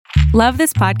Love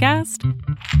this podcast?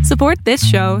 Support this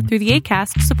show through the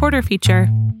Acast supporter feature.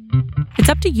 It's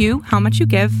up to you how much you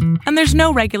give, and there's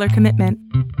no regular commitment.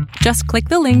 Just click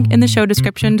the link in the show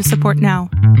description to support now.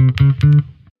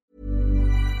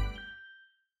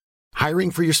 Hiring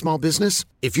for your small business?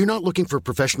 If you're not looking for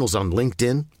professionals on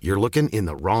LinkedIn, you're looking in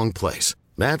the wrong place.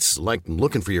 That's like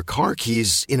looking for your car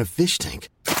keys in a fish tank.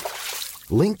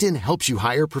 LinkedIn helps you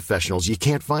hire professionals you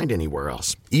can't find anywhere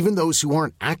else, even those who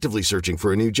aren't actively searching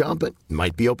for a new job but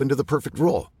might be open to the perfect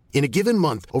role. In a given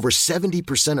month, over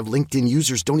 70% of LinkedIn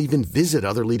users don't even visit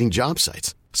other leading job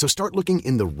sites. So start looking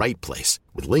in the right place.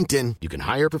 With LinkedIn, you can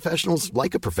hire professionals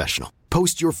like a professional.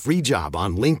 Post your free job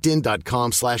on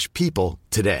linkedin.com/people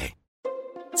today.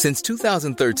 Since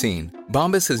 2013,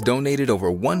 Bombas has donated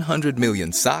over 100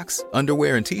 million socks,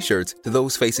 underwear, and T-shirts to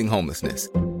those facing homelessness.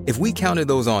 If we counted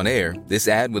those on air, this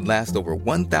ad would last over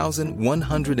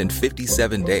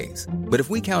 1,157 days. But if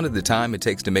we counted the time it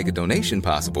takes to make a donation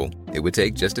possible, it would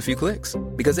take just a few clicks.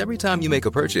 Because every time you make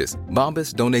a purchase,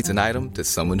 Bombas donates an item to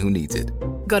someone who needs it.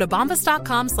 Go to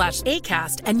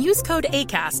bombas.com/ACAST and use code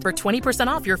ACAST for 20%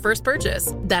 off your first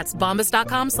purchase. That's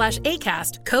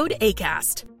bombas.com/ACAST, code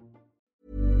ACAST.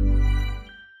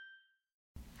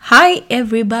 Hi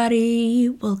everybody,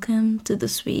 welcome to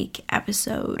this week's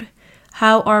episode.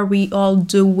 How are we all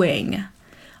doing?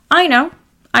 I know,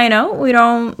 we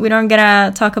don't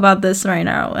gonna talk about this right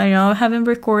now. I know I haven't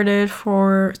recorded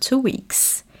for 2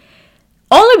 weeks.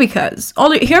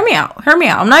 Hear me out.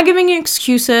 I'm not giving you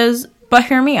excuses, but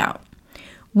hear me out.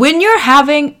 When you're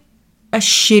having a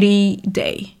shitty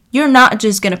day, you're not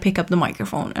just gonna pick up the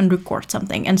microphone and record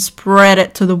something and spread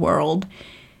it to the world.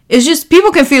 It's just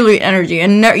people can feel your energy,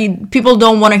 and people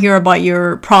don't want to hear about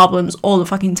your problems all the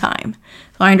fucking time.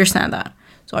 So I understand that.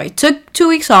 So I took 2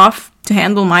 weeks off to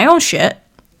handle my own shit,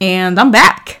 and I'm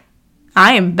back.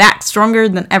 I am back stronger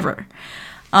than ever.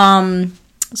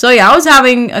 So yeah, I was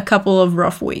having a couple of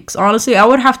rough weeks. Honestly, I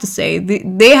would have to say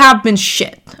they have been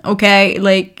shit, okay?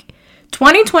 Like,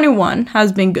 2021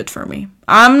 has been good for me.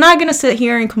 I'm not gonna sit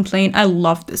here and complain. I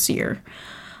love this year.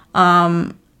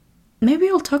 Maybe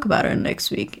I'll talk about it next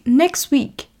week. Next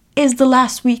week is the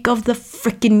last week of the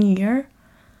freaking year.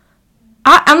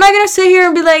 I'm not going to sit here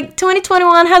and be like,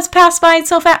 2021 has passed by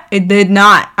itself out. It did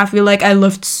not. I feel like I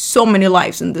lived so many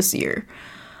lives in this year.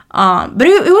 But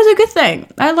it was a good thing.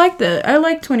 I liked it. I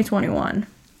liked 2021.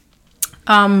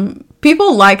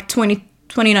 People like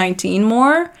 2019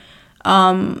 more.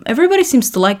 Everybody seems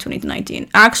to like 2019.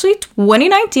 Actually,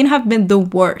 2019 have been the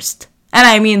worst. And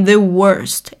I mean the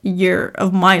worst year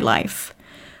of my life.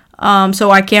 So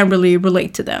I can't really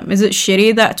relate to them. Is it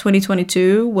shitty that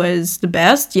 2022 was the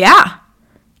best? Yeah.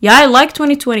 Yeah, I like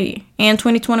 2020 and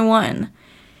 2021.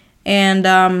 And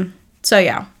so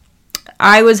yeah.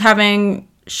 I was having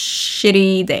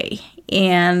shitty day.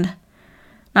 And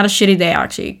not a shitty day,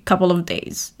 actually. A couple of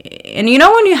days. And you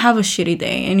know when you have a shitty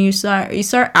day and you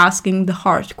start asking the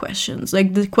hard questions.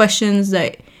 Like the questions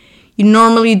that you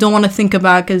normally don't want to think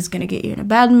about because it's going to get you in a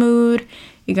bad mood.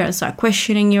 You're going to start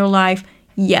questioning your life.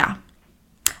 Yeah,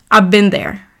 I've been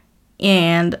there.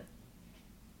 And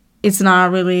it's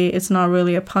not really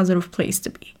a positive place to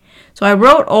be. So I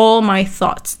wrote all my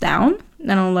thoughts down.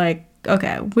 And I'm like,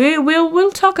 okay,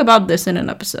 we'll talk about this in an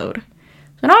episode.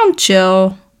 So now I'm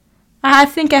chill. I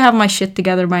think I have my shit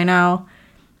together by now.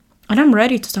 And I'm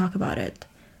ready to talk about it.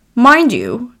 Mind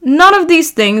you, none of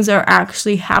these things are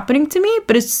actually happening to me.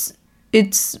 But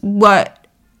it's what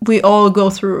we all go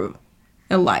through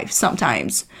in life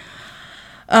sometimes.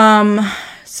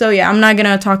 So yeah, I'm not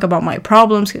gonna talk about my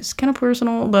problems because it's kind of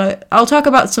personal, but I'll talk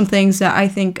about some things that I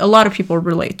think a lot of people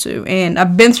relate to, and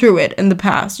I've been through it in the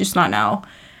past, just not now.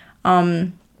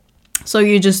 So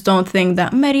you just don't think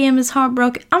that Mariam is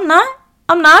heartbroken. I'm not.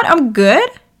 I'm good.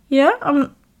 Yeah,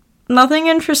 I'm nothing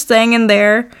interesting in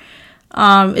there.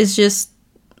 It's just,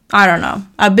 I don't know.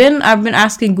 I've been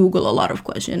asking Google a lot of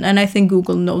questions, and I think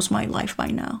Google knows my life by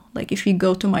now. Like, if you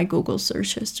go to my Google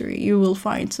search history, you will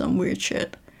find some weird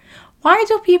shit. Why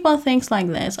do people think like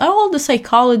this? All the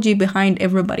psychology behind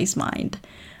everybody's mind.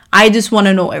 I just want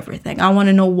to know everything. I want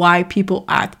to know why people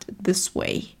act this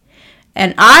way.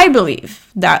 And I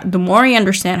believe that the more you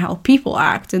understand how people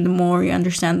act, and the more you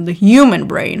understand the human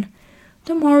brain,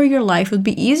 the more your life would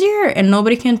be easier, and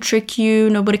nobody can trick you,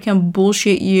 nobody can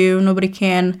bullshit you, nobody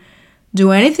can do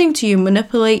anything to you,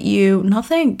 manipulate you,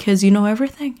 nothing, because you know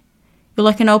everything. You're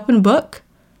like an open book,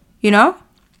 you know?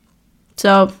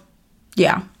 So,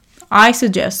 yeah, I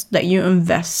suggest that you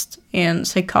invest in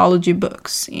psychology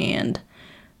books and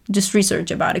just research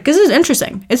about it, because it's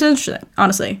interesting. It's interesting,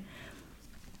 honestly.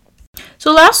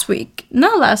 So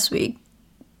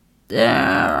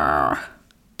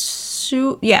 2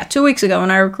 2 weeks ago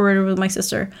when I recorded with my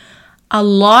sister. A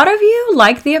lot of you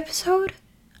liked the episode.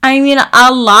 I mean,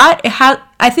 a lot.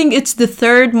 I think it's the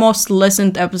third most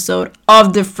listened episode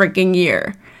of the freaking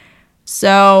year.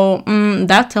 So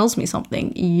that tells me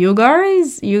something. You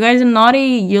guys are naughty.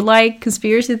 You like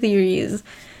conspiracy theories.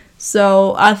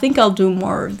 So I think I'll do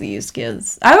more of these,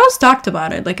 kids. I always talked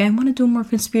about it. Like, I want to do more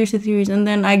conspiracy theories. And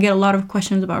then I get a lot of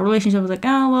questions about relationships. Like,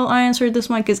 well, I answered this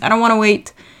one because I don't want to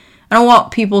wait. I don't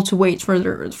want people to wait for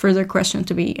their question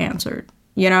to be answered,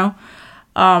 you know?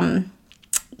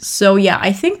 So yeah,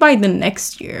 I think by the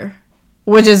next year,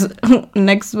 which is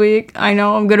next week, I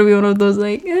know I'm going to be one of those,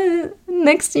 like,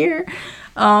 next year.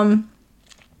 I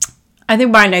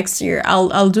think by next year,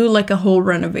 I'll do, like, a whole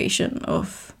renovation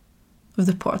of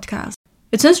the podcast.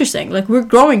 It's interesting. Like, we're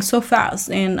growing so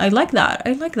fast, and I like that.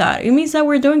 It means that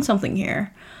we're doing something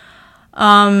here.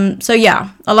 So yeah,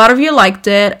 a lot of you liked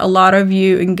it. A lot of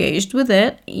you engaged with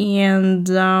it, and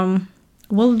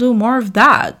we'll do more of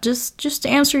that. Just to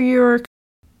answer your...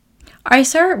 I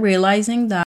started realizing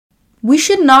that we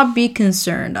should not be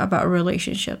concerned about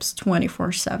relationships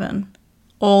 24/7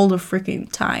 all the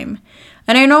freaking time.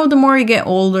 And I know the more you get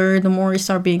older, the more you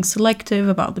start being selective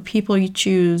about the people you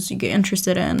choose, you get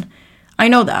interested in. I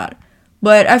know that.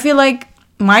 But I feel like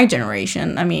my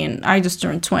generation, I mean, I just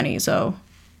turned 20, so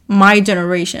my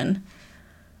generation,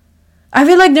 I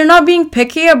feel like they're not being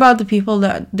picky about the people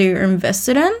that they're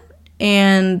invested in.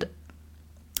 And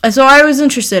so I was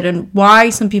interested in why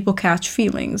some people catch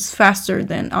feelings faster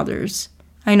than others.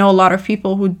 I know a lot of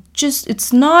people who just,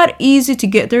 it's not easy to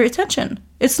get their attention.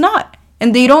 It's not.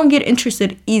 And they don't get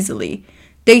interested easily.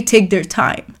 They take their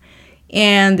time.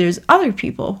 And there's other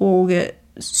people who get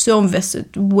so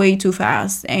invested way too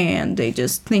fast, and they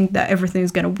just think that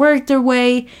everything's going to work their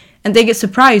way, and they get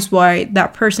surprised why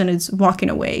that person is walking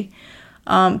away.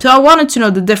 So I wanted to know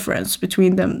the difference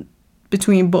between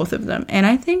both of them. And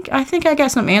I think I got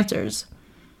some answers.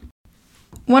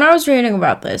 When I was reading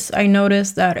about this, I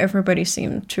noticed that everybody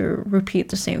seemed to repeat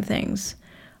the same things.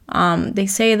 They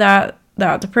say that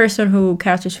the person who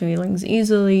catches feelings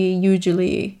easily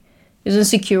usually is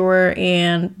insecure,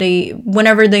 and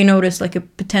whenever they notice like a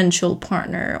potential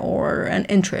partner or an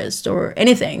interest or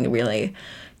anything really,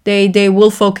 they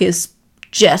will focus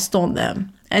just on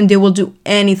them, and they will do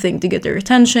anything to get their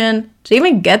attention, to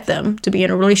even get them to be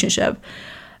in a relationship.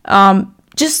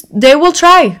 They will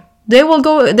try. They will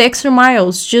go the extra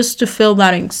miles just to fill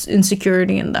that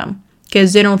insecurity in them,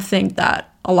 because they don't think that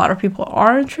a lot of people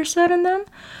are interested in them.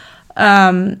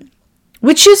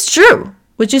 Which is true.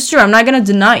 I'm not gonna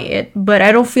deny it, but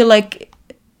I don't feel like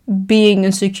being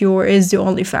insecure is the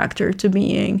only factor to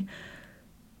being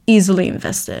easily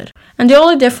invested. And the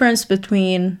only difference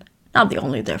between, not the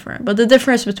only difference, but the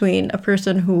difference between a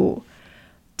person who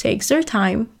takes their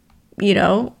time, you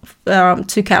know,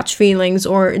 to catch feelings,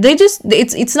 or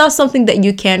it's not something that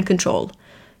you can control.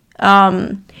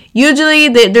 Usually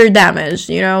they're damaged,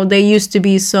 you know. They used to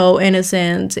be so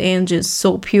innocent and just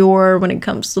so pure when it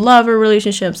comes to love or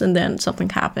relationships, and then something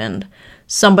happened.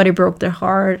 Somebody broke their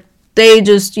heart. They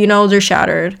just, you know, they're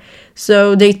shattered.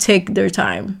 So they take their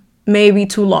time, maybe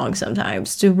too long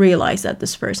sometimes, to realize that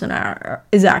this person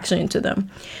is actually into them.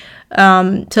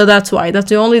 So that's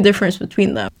the only difference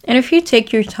between them. And if you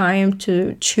take your time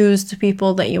to choose the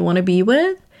people that you want to be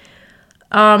with,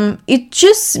 it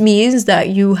just means that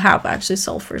you have actually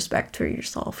self-respect for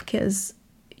yourself, because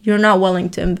you're not willing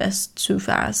to invest too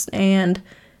fast, and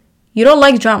you don't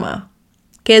like drama,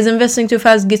 because investing too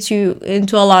fast gets you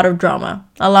into a lot of drama,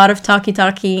 a lot of talky,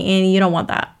 and you don't want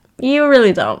that. You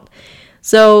really don't.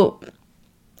 So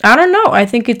I don't know. I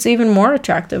think it's even more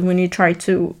attractive when you try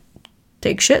to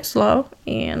take shit slow,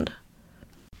 and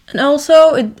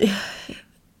also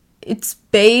it's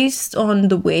based on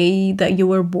the way that you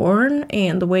were born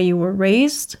and the way you were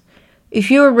raised.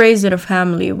 If you were raised in a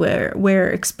family where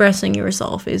expressing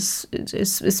yourself is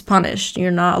punished,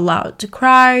 you're not allowed to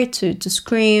cry, to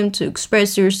scream, to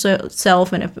express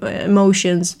yourself and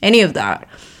emotions, any of that,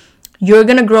 you're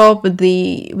gonna grow up with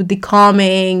the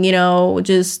calming, you know,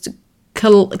 just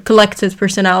collected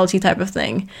personality type of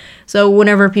thing. So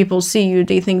whenever people see you,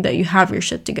 they think that you have your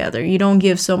shit together. You don't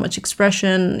give so much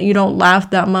expression. You don't laugh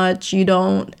that much.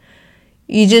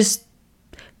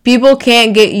 People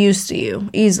can't get used to you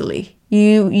easily.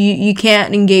 You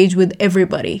can't engage with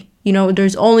everybody. You know,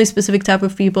 there's only specific type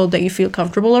of people that you feel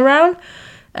comfortable around.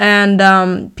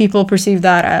 And people perceive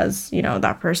that as, you know,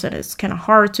 that person is kind of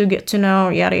hard to get to know,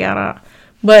 yada, yada.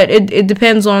 But it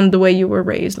depends on the way you were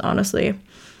raised, honestly.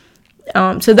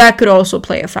 So that could also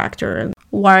play a factor in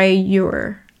why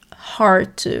you're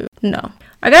hard to know.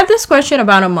 I got this question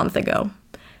about a month ago,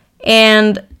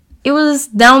 and it was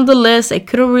down the list. I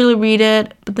couldn't really read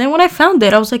it. But then when I found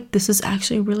it, I was like, this is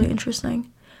actually really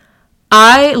interesting.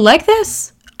 I like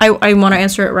this. I want to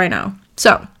answer it right now.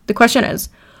 So the question is,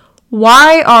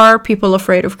 why are people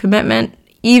afraid of commitment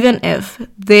even if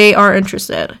they are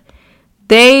interested?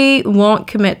 They won't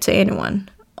commit to anyone.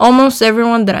 Almost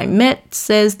everyone that I met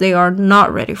says they are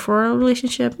not ready for a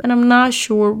relationship, and I'm not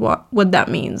sure what that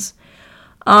means.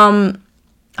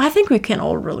 I think we can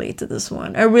all relate to this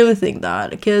one. I really think that,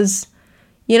 because,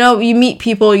 you know, you meet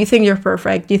people, you think you're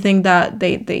perfect, you think that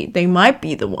they might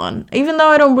be the one, even though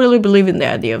I don't really believe in the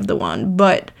idea of the one,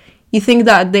 but you think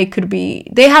that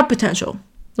they have potential.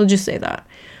 Let's just say that.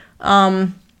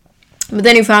 But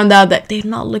then you found out that they're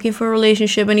not looking for a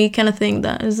relationship, and you kind of think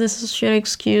that, is this a shit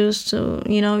excuse to,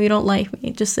 you know, you don't like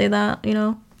me? Just say that, you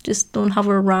know? Just don't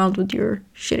hover around with your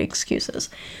shit excuses.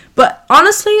 But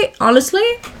honestly,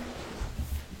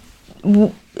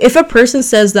 if a person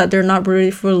says that they're not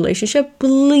ready for a relationship,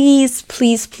 please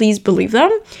believe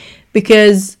them.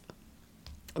 Because,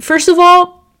 first of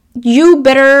all, you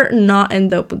better not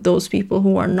end up with those people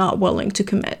who are not willing to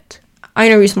commit. I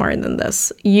know you're smarter than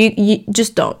this. You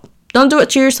just don't. Don't do it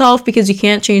to yourself, because you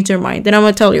can't change their mind. And I'm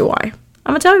going to tell you why.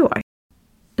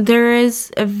 There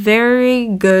is a very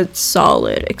good,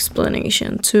 solid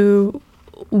explanation to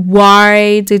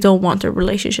why they don't want a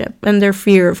relationship and their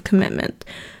fear of commitment.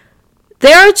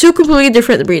 There are two completely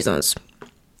different reasons.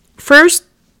 First,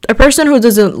 a person who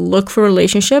doesn't look for a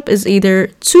relationship is either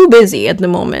too busy at the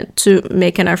moment to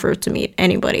make an effort to meet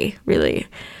anybody, really.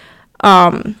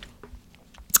 And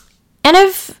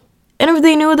if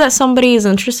they know that somebody is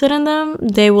interested in them,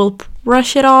 they will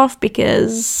brush it off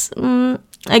because,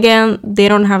 again, they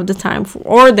don't have the time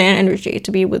or the energy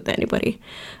to be with anybody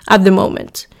at the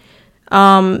moment.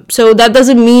 So that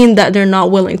doesn't mean that they're not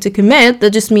willing to commit.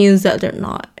 That just means that they're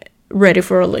not ready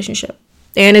for a relationship.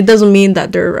 And it doesn't mean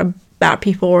that they're bad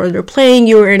people or they're playing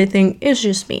you or anything. It's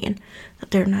just mean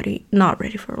that they're not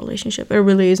ready for a relationship. It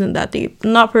really isn't that deep.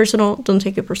 Not personal. Don't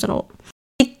take it personal.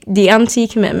 The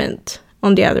anti-commitment,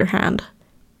 on the other hand,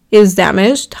 is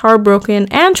damaged, heartbroken,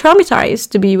 and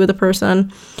traumatized to be with a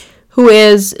person who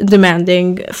is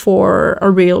demanding for a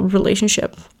real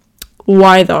relationship.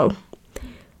 Why though?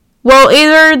 Well,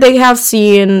 either they have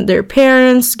seen their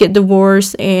parents get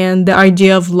divorced and the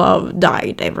idea of love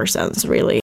died ever since,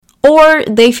 really. Or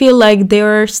they feel like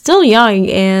they're still young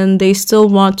and they still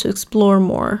want to explore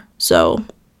more. So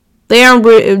they aren't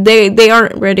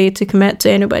ready to commit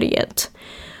to anybody yet.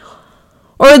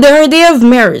 Or their idea of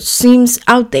marriage seems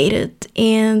outdated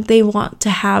and they want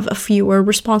to have a fewer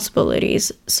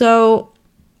responsibilities. So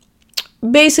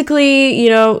basically, you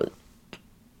know,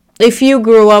 if you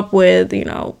grew up with, you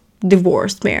know,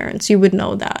 divorced parents, you would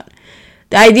know that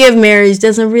the idea of marriage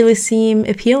doesn't really seem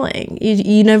appealing.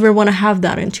 You never want to have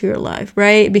that into your life,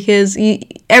 right? Because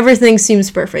everything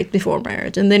seems perfect before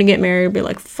marriage, and then you get married and be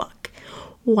like, fuck,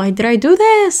 why did I do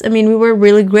this? I mean, we were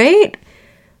really great.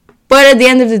 But at the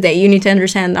end of the day, you need to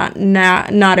understand that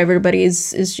not everybody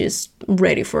is just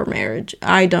ready for marriage.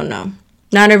 I don't know.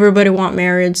 Not everybody want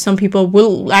marriage. Some people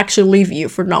will actually leave you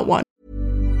for not wanting.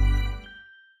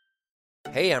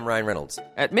 Hey, I'm Ryan Reynolds.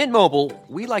 At Mint Mobile,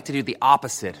 we like to do the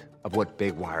opposite of what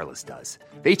Big Wireless does.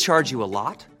 They charge you a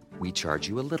lot, we charge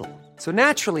you a little. So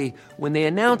naturally, when they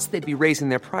announced they'd be raising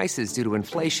their prices due to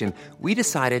inflation, we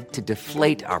decided to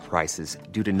deflate our prices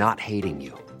due to not hating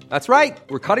you. That's right.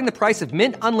 We're cutting the price of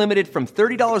Mint Unlimited from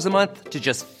 $30 a month to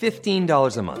just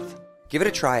 $15 a month. Give it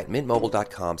a try at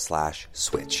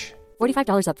mintmobile.com/switch.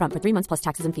 $45 up front for 3 months plus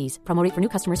taxes and fees. Promo rate for new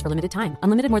customers for limited time.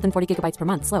 Unlimited more than 40 gigabytes per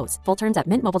month. Slows full terms at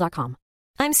mintmobile.com.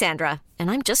 I'm Sandra, and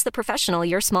I'm just the professional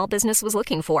your small business was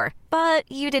looking for. But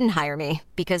you didn't hire me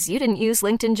because you didn't use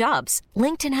LinkedIn Jobs.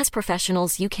 LinkedIn has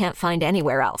professionals you can't find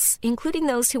anywhere else, including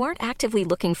those who aren't actively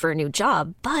looking for a new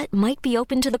job, but might be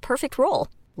open to the perfect role,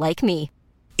 like me.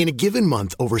 In a given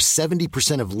month, over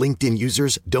 70% of LinkedIn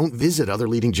users don't visit other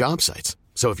leading job sites.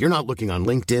 So if you're not looking on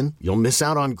LinkedIn, you'll miss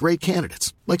out on great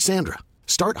candidates like Sandra.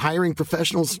 Start hiring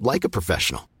professionals like a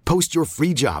professional. Post your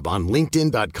free job on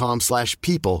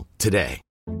linkedin.com/people today.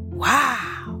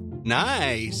 Wow.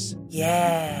 Nice.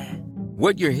 Yeah.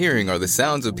 What you're hearing are the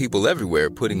sounds of people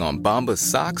everywhere putting on Bombas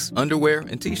socks, underwear,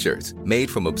 and T-shirts made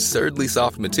from absurdly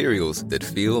soft materials that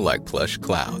feel like plush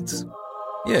clouds.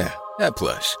 Yeah, that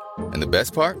plush. And the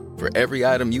best part? For every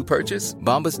item you purchase,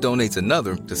 Bombas donates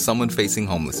another to someone facing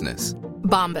homelessness.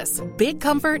 Bombas. Big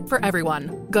comfort for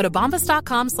everyone. Go to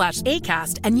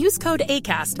bombas.com/ACAST and use code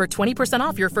ACAST for 20%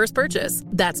 off your first purchase.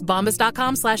 That's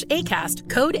bombas.com/ACAST,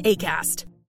 code ACAST.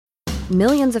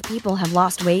 Millions of people have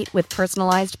lost weight with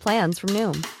personalized plans from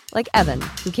Noom. Like Evan,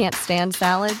 who can't stand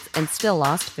salads and still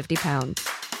lost 50 pounds.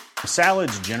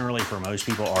 Salads generally for most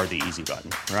people are the easy button,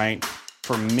 right?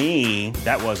 For me,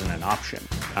 that wasn't an option.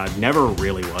 I never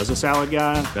really was a salad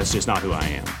guy. That's just not who I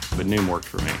am. But Noom worked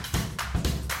for me.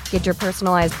 Get your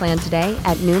personalized plan today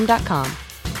at Noom.com.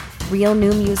 Real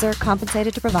Noom user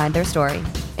compensated to provide their story.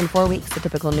 In 4 weeks, the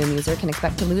typical Noom user can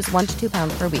expect to lose 1 to 2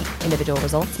 pounds per week. Individual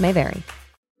results may vary.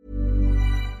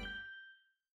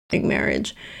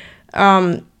 Marriage.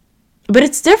 But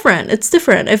it's different. It's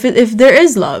different. If there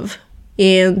is love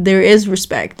and there is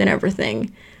respect and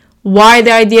everything, why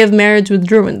the idea of marriage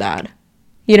would ruin that?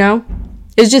 You know?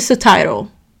 It's just a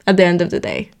title at the end of the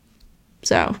day.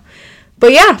 So,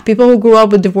 but yeah, people who grew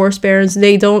up with divorced parents,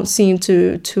 they don't seem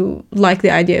to like the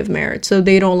idea of marriage, so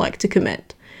they don't like to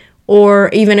commit. Or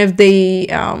even if they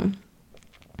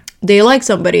like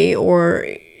somebody, or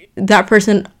that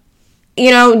person,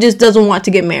 you know, just doesn't want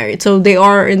to get married, so they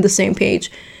are in the same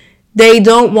page. They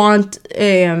don't want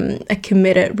a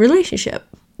committed relationship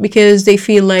because they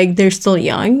feel like they're still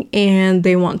young and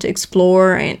they want to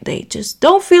explore and they just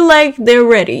don't feel like they're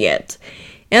ready yet.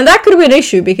 And that could be an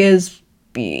issue because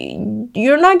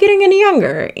you're not getting any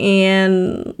younger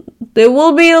and there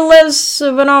will be less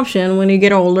of an option when you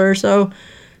get older. So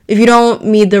if you don't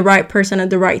meet the right person at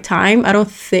the right time, I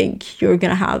don't think you're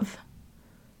going to have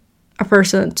a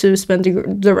person to spend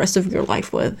the rest of your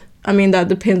life with. I mean, that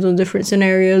depends on different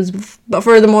scenarios, but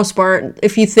for the most part,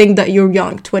 if you think that you're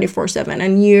young 24/7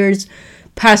 and years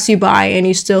pass you by and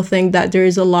you still think that there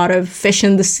is a lot of fish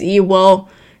in the sea, well,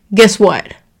 guess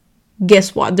what?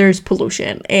 There's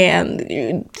pollution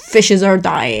and fishes are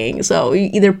dying, so you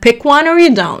either pick one or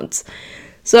you don't.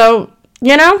 So,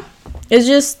 you know,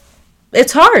 it's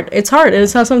hard, and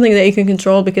it's not something that you can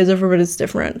control because everybody's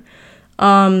different.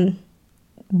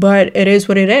 But it is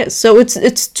what it is. So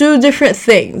it's two different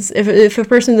things. If a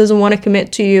person doesn't want to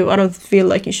commit to you, I don't feel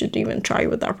like you should even try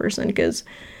with that person because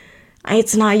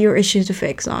it's not your issue to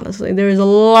fix, honestly. There's a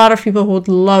lot of people who would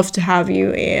love to have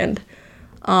you and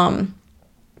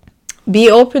be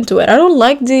open to it. I don't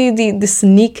like the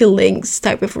sneaky links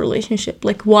type of relationship.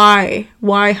 Like, why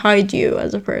hide you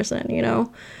as a person, you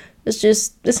know?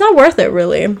 It's not worth it,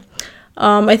 really.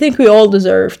 I think we all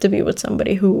deserve to be with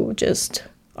somebody who just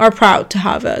are proud to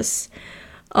have us.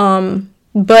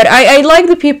 But I like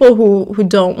the people who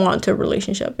don't want a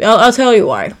relationship. I'll tell you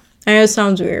why. I know it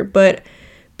sounds weird, but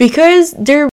because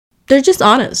they're just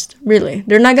honest, really.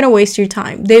 They're not gonna waste your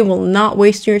time. They will not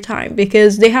waste your time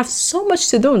because they have so much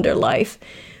to do in their life.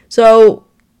 So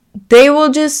they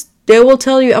will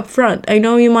tell you up front. I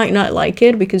know you might not like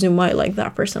it because you might like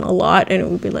that person a lot, and it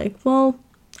would be like, well,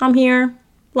 I'm here,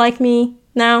 like me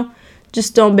now.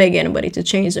 Just don't beg anybody to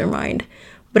change their mind.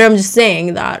 But I'm just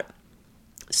saying that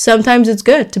sometimes it's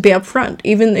good to be upfront,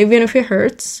 even if it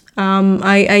hurts.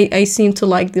 I seem to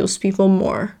like those people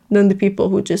more than the people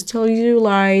who just tell you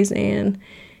lies and,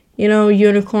 you know,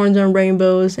 unicorns and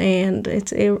rainbows, and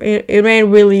it ain't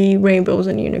really rainbows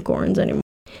and unicorns anymore.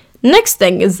 Next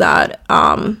thing is that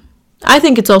I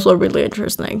think it's also really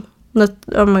interesting. I'm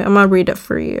gonna read it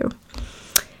for you.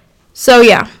 So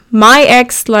yeah, my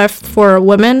ex left for a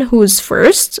woman who's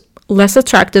first, less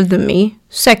attractive than me.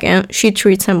 Second, she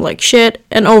treats him like shit.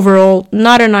 And overall,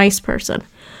 not a nice person.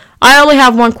 I only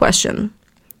have one question.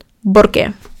 ¿Por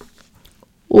qué?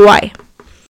 Why?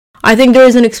 I think there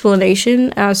is an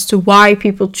explanation as to why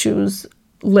people choose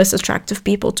less attractive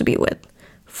people to be with.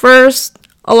 First,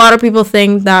 a lot of people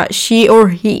think that she or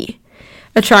he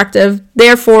attractive,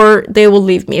 therefore they will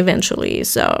leave me eventually.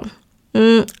 So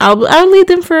I'll leave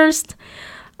them first.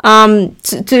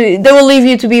 They will leave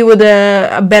you to be with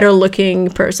a better looking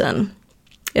person.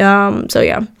 So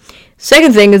yeah.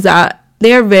 Second thing is that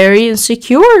they are very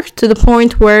insecure to the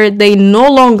point where they no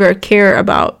longer care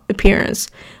about appearance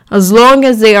as long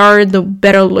as they are the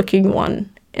better looking one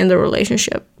in the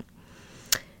relationship.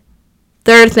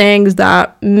 Third thing is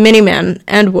that many men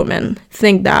and women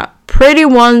think that pretty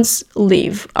ones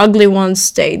leave, ugly ones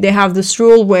stay. They have this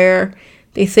rule where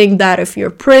they think that if you're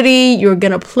pretty, you're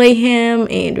gonna play him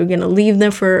and you're gonna leave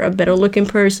them for a better looking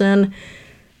person.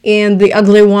 And the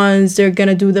ugly ones, they're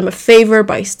gonna do them a favor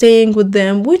by staying with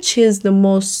them, which is the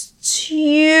most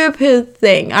stupid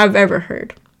thing I've ever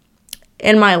heard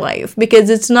in my life, because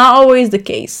it's not always the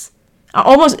case.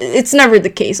 It's never the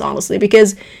case, honestly,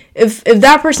 because if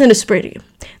that person is pretty,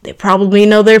 they probably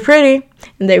know they're pretty,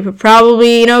 and they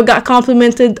probably, got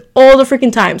complimented all the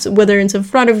freaking times, whether it's in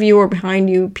front of you or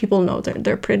behind you. People know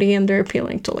they're pretty and they're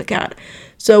appealing to look at.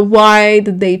 So why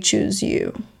did they choose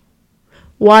you?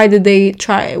 Why did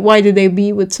they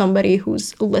be with somebody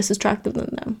who's less attractive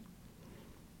than them?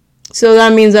 So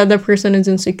that means that the person is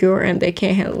insecure and they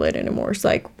can't handle it anymore. It's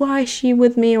like, why is she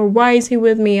with me, or why is he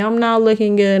with me? I'm not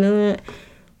looking good.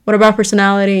 what about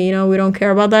personality? You know, we don't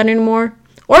care about that anymore.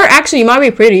 Or actually, you might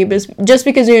be pretty, but just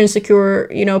because you're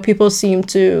insecure, you know, people seem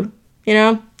to, you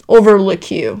know, overlook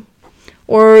you.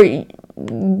 Or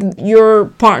your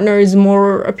partner is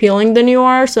more appealing than you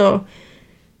are, so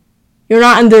you're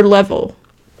not on their level.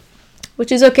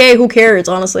 Which is okay, who cares,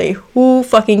 honestly? Who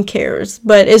fucking cares?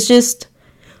 But it's just,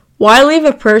 why leave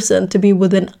a person to be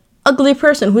with an ugly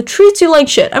person who treats you like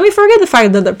shit? I mean, forget the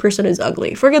fact that the person is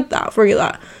ugly. Forget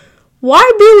that.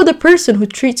 Why be with a person who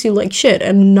treats you like shit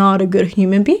and not a good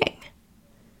human being?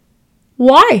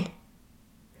 Why?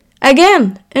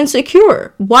 Again,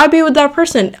 insecure. Why be with that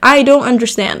person? I don't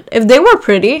understand. If they were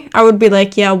pretty, I would be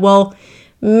like, yeah, well,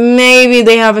 maybe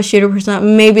they have a shitty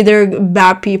person. Maybe they're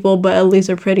bad people, but at least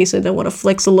they're pretty, so they want to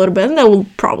flex a little bit, and they will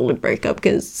probably break up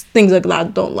because things like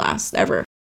that don't last ever.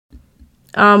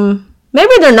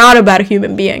 Maybe they're not a bad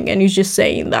human being, and you're just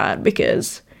saying that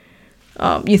because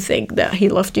you think that he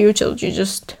left you, so you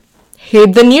just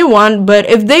hate the new one. But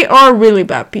if they are really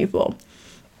bad people,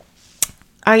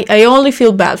 I only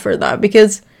feel bad for that,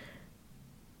 because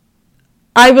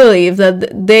I believe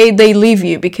that they leave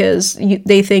you because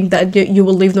they think that you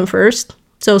will leave them first.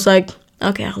 So it's like,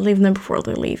 okay, I'll leave them before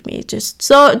they leave me, just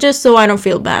so I don't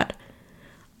feel bad.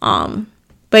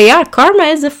 But yeah, karma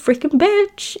is a freaking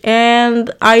bitch,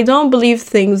 and I don't believe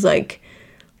things like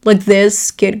this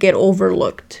could get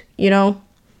overlooked, you know?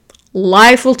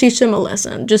 Life will teach them a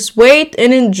lesson. Just wait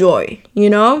and enjoy, you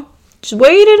know? Just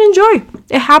wait and enjoy.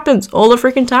 It happens all the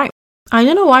freaking time. I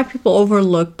don't know why people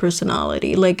overlook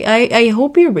personality. Like, I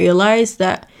hope you realize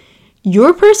that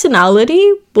your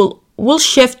personality will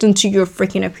shift into your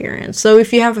freaking appearance. So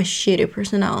if you have a shitty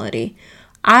personality,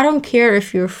 I don't care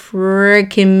if you're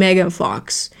freaking Megan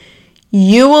Fox,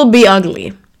 you will be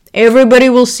ugly. Everybody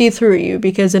will see through you,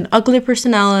 because an ugly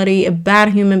personality, a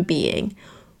bad human being,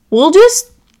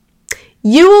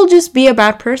 you will just be a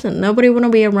bad person. Nobody want to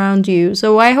be around you.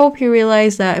 So I hope you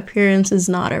realize that appearance is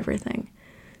not everything.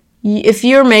 If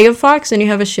you're Megan Fox and you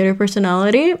have a shitty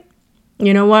personality,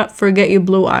 you know what? Forget your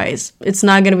blue eyes. It's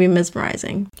not going to be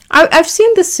mesmerizing. I've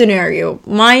seen this scenario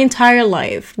my entire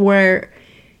life where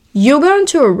you go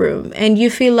into a room and you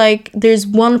feel like there's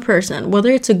one person, whether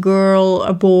it's a girl,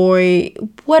 a boy,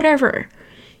 whatever.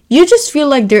 You just feel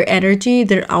like their energy,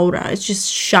 their aura is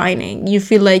just shining. You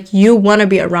feel like you want to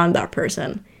be around that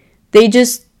person. They're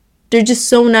just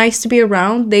so nice to be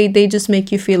around. They just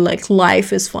make you feel like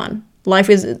life is fun. Life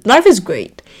is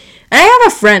great. And I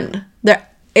have a friend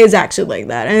that is actually like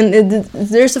that. And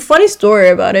there's a funny story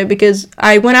about it, because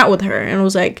I went out with her and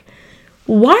was like,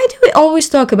 why do we always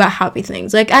talk about happy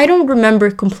things? Like, I don't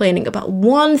remember complaining about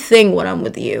one thing when I'm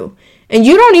with you, and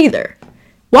you don't either.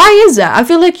 Why is that? I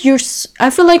feel like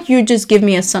you just give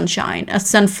me a sunshine, a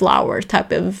sunflower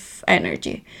type of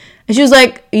energy. And she was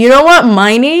like, you know what?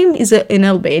 My name is in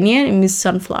Albanian, it means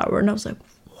sunflower. And I was like,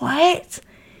 what?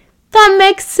 That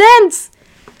makes sense.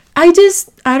 I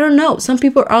don't know. Some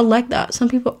people are like that. Some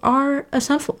people are a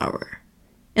sunflower,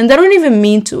 and they don't even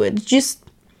mean to it.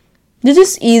 They're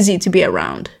just easy to be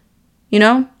around, you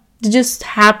know? They're just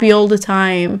happy all the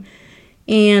time,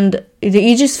 and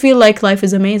you just feel like life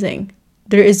is amazing.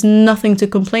 There is nothing to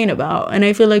complain about, and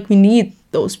I feel like we need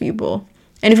those people.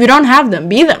 And if you don't have them,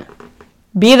 be them.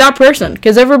 Be that person,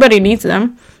 because everybody needs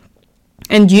them,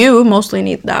 and you mostly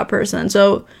need that person.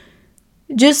 So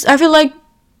I feel like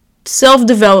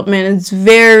self-development is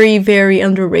very, very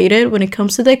underrated when it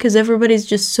comes to that, because everybody's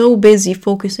just so busy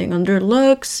focusing on their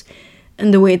looks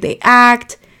and the way they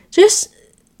act. Just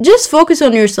focus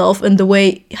on yourself and the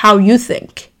way how you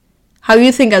think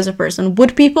as a person.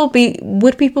 Would people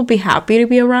be happy to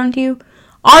be around you?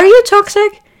 Are you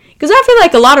toxic? Because I feel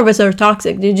like a lot of us are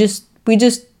toxic. We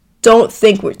just don't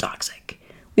think we're toxic.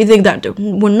 We think that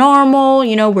we're normal,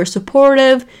 you know, we're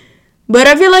supportive. But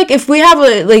I feel like if we have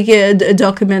a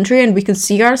documentary and we can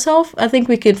see ourselves, I think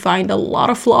we could find a lot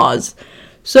of flaws.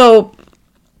 So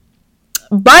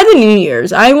by the New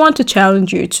Year's, I want to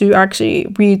challenge you to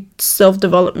actually read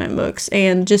self-development books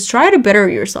and just try to better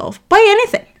yourself. By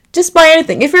anything. Just by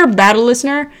anything. If you're a bad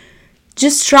listener,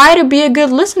 just try to be a good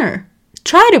listener.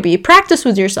 Try to be. Practice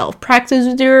with yourself. Practice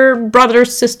with your brother,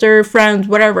 sister, friends,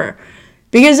 whatever.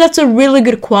 Because that's a really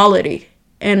good quality.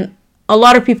 And a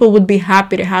lot of people would be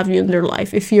happy to have you in their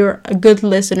life if you're a good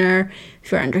listener,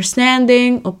 if you're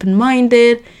understanding,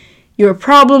 open-minded, you're a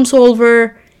problem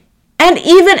solver. And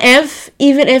even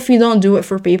if you don't do it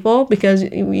for people, because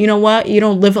you know what, you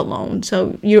don't live alone,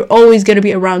 so you're always going to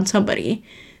be around somebody,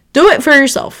 do it for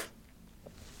yourself.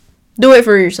 Do it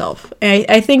for yourself. And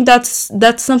I think that's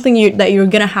something that you're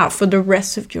going to have for the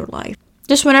rest of your life.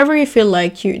 Just whenever you feel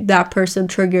like that person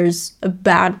triggers a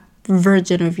bad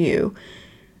version of you,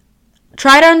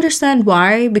 try to understand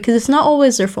why, because it's not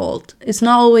always their fault. It's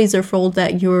not always their fault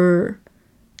that you're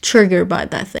triggered by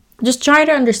that thing. Just try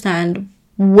to understand,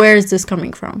 where is this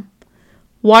coming from?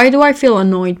 Why do I feel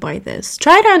annoyed by this?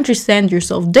 Try to understand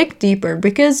yourself, dig deeper,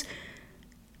 because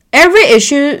every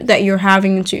issue that you're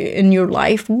having in your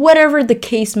life, whatever the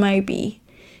case might be,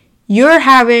 you're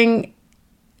having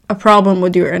a problem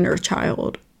with your inner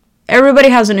child. Everybody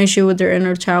has an issue with their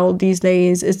inner child these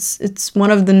days. It's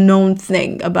one of the known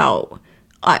thing about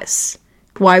us.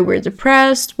 Why we're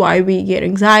depressed, why we get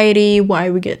anxiety,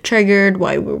 why we get triggered,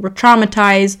 why we're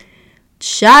traumatized.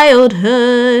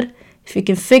 Childhood. If you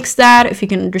can fix that, if you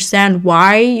can understand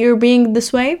why you're being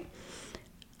this way,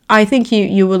 I think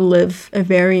you will live a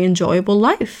very enjoyable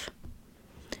life.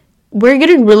 We're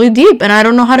getting really deep and I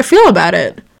don't know how to feel about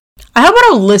it. I hope I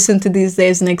don't listen to these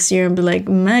days next year and be like,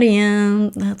 Mariam,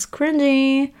 that's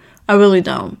cringy. I really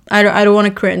don't. I don't want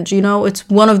to cringe, you know? It's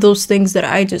one of those things that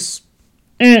I just...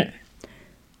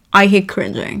 I hate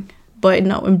cringing. But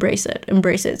no, embrace it.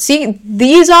 Embrace it. See,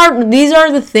 these are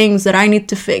the things that I need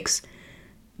to fix.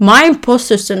 My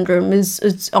imposter syndrome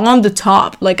is on the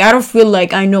top. Like, I don't feel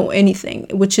like I know anything,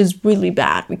 which is really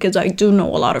bad because I do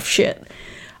know a lot of shit.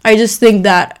 I just think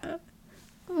that,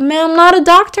 man, I'm not a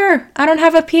doctor. I don't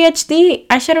have a PhD.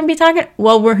 I shouldn't be talking.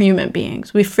 Well, we're human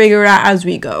beings. We figure it out as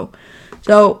we go.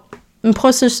 So,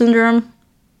 imposter syndrome,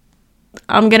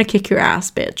 I'm gonna kick your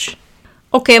ass, bitch.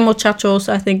 Okay, muchachos,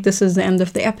 I think this is the end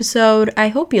of the episode. I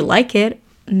hope you like it.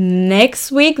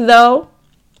 Next week, though,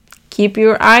 keep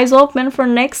your eyes open for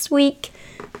next week.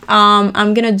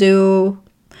 I'm gonna do...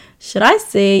 Should I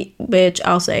say... Bitch,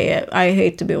 I'll say it. I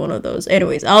hate to be one of those.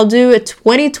 Anyways, I'll do a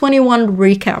 2021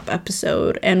 recap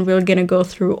episode. And we're gonna go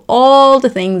through all the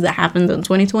things that happened in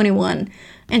 2021.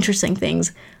 Interesting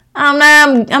things.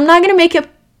 I'm not gonna make it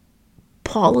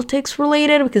politics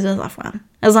related because that's not fun.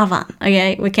 It's not fun,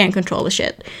 okay? We can't control the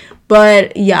shit.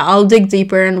 But yeah, I'll dig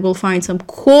deeper and we'll find some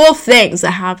cool things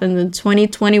that happened in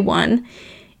 2021.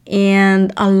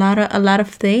 And a lot of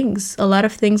things. A lot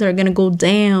of things are gonna go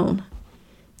down.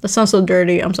 That sounds so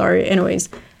dirty. I'm sorry. Anyways,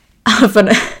 have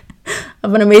an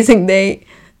amazing day.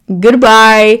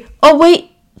 Goodbye. Oh,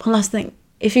 wait. One last thing.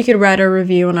 If you could write a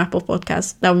review on Apple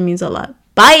Podcasts, that means a lot.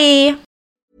 Bye!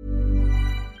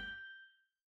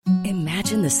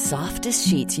 Imagine the softest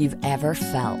sheets you've ever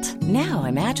felt. Now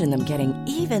imagine them getting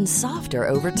even softer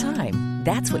over time.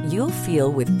 That's what you'll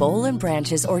feel with Boll &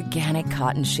 Branch's organic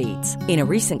cotton sheets. In a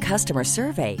recent customer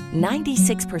survey,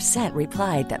 96%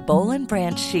 replied that Boll &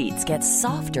 Branch sheets get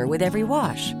softer with every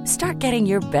wash. Start getting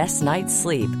your best night's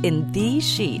sleep in these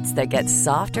sheets that get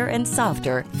softer and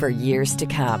softer for years to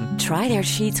come. Try their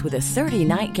sheets with a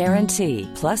 30-night guarantee.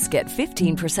 Plus, get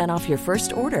 15% off your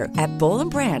first order at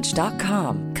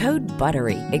bollandbranch.com. Code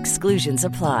BUTTERY. Exclusions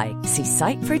apply. See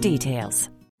site for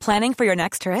details. Planning for your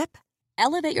next trip?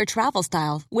 Elevate your travel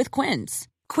style with Quince.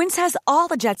 Quince has all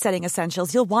the jet-setting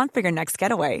essentials you'll want for your next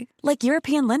getaway, like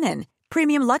European linen,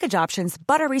 premium luggage options,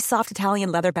 buttery soft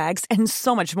Italian leather bags, and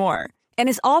so much more. And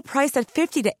is all priced at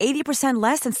 50 to 80%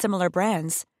 less than similar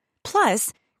brands.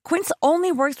 Plus, Quince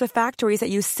only works with factories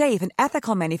that use safe and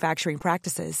ethical manufacturing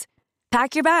practices.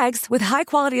 Pack your bags with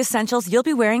high-quality essentials you'll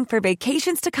be wearing for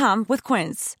vacations to come with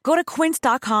Quince. Go to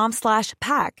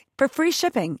quince.com/pack for free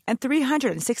shipping and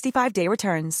 365-day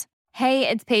returns. Hey,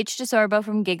 it's Paige DeSorbo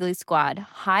from Giggly Squad.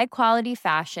 High quality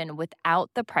fashion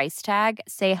without the price tag.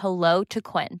 Say hello to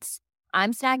Quince.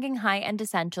 I'm snagging high-end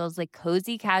essentials like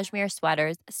cozy cashmere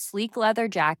sweaters, sleek leather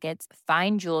jackets,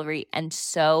 fine jewelry, and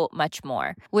so much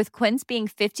more. With Quince being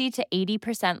 50 to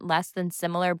 80% less than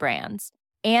similar brands.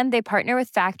 And they partner with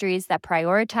factories that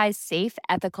prioritize safe,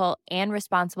 ethical, and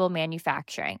responsible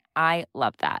manufacturing. I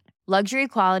love that. Luxury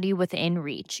quality within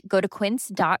reach. Go to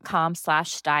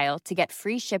quince.com/style to get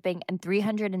free shipping and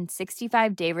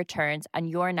 365-day returns on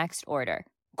your next order.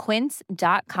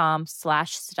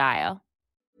 Quince.com/style.